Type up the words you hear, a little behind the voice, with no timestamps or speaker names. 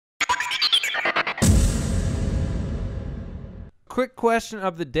quick question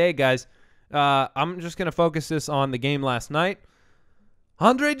of the day, guys. I'm just going to focus this on the game last night.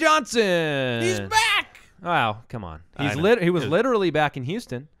 Andre Johnson. He's back. Wow, come on. He was literally back in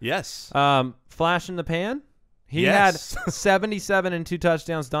Houston. Yes. Flash in the pan. He Yes. had 77 and 2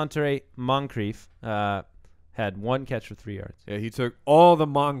 touchdowns. Dontre Moncrief had 1 catch for 3 yards. Yeah, he took all the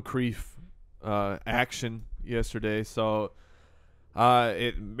Moncrief action yesterday. So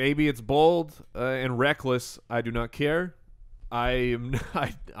maybe it's bold and reckless. I do not care. I'm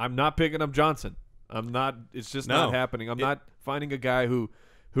not picking up Johnson. I'm not. It's just not happening. I'm not finding a guy who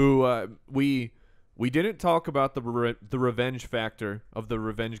we didn't talk about the revenge factor of the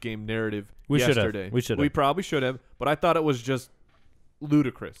revenge game narrative yesterday. We probably should have, but I thought it was just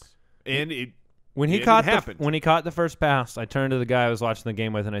ludicrous. And when he caught the first pass, I turned to the guy I was watching the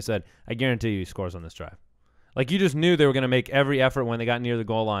game with and I said, "I guarantee you he scores on this drive." Like, you just knew they were going to make every effort when they got near the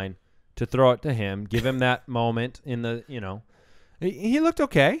goal line to throw it to him, give him that moment in the, He looked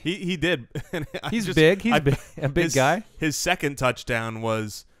okay. He did. He's big. He's a big guy. His second touchdown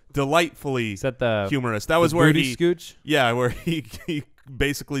was delightfully humorous. That was the where booty scooch? Yeah, where he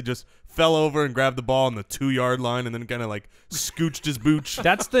basically just fell over and grabbed the ball on the 2-yard line and then kind of like scooched his booch.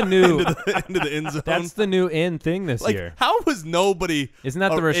 That's the new into the end zone. That's the new in thing this year. How was nobody? Isn't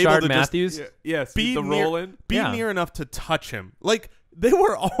that the Rashard Matthews? Yes, be the roll-in. Near enough to touch him. Like, they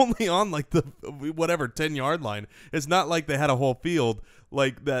were only on like the 10-yard line. It's not like they had a whole field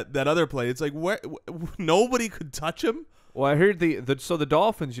like that other play. It's like nobody could touch him. Well, I heard the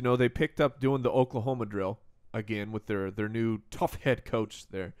Dolphins, they picked up doing the Oklahoma drill again with their new tough head coach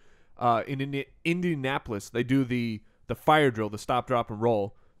there. In Indianapolis, they do the fire drill, the stop, drop, and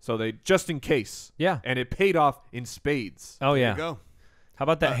roll. So they just in case. Yeah. And it paid off in spades. Oh, yeah. There you go. How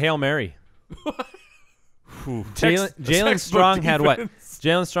about that Hail Mary? Jalen Strong had what?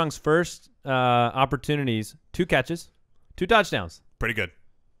 Jalen Strong's first opportunities, 2 catches, 2 touchdowns. Pretty good.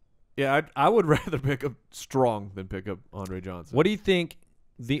 Yeah, I would rather pick up Strong than pick up Andre Johnson. What do you think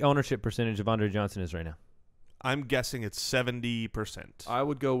the ownership percentage of Andre Johnson is right now? I'm guessing it's 70%. I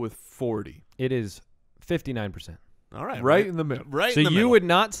would go with 40. It is 59%. All right. Right in the middle. Right. So you would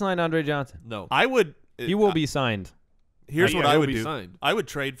not sign Andre Johnson? No. I would. He will be signed. Here's what I would do. Signed. I would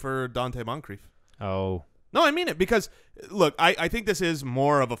trade for Donte Moncrief. Oh. No, I mean it because, look, I think this is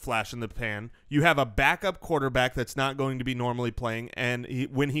more of a flash in the pan. You have a backup quarterback that's not going to be normally playing, and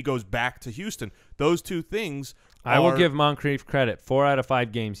when he goes back to Houston, those two things I will give Moncrief credit. 4 out of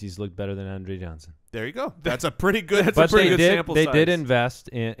 5 games he's looked better than Andre Johnson. There you go. That's a pretty good. But they did invest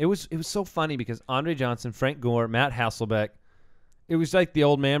in. It was so funny because Andre Johnson, Frank Gore, Matt Hasselbeck, it was like the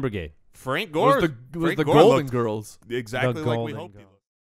old man brigade. Frank Gore was the Golden Girls. Exactly like we hoped.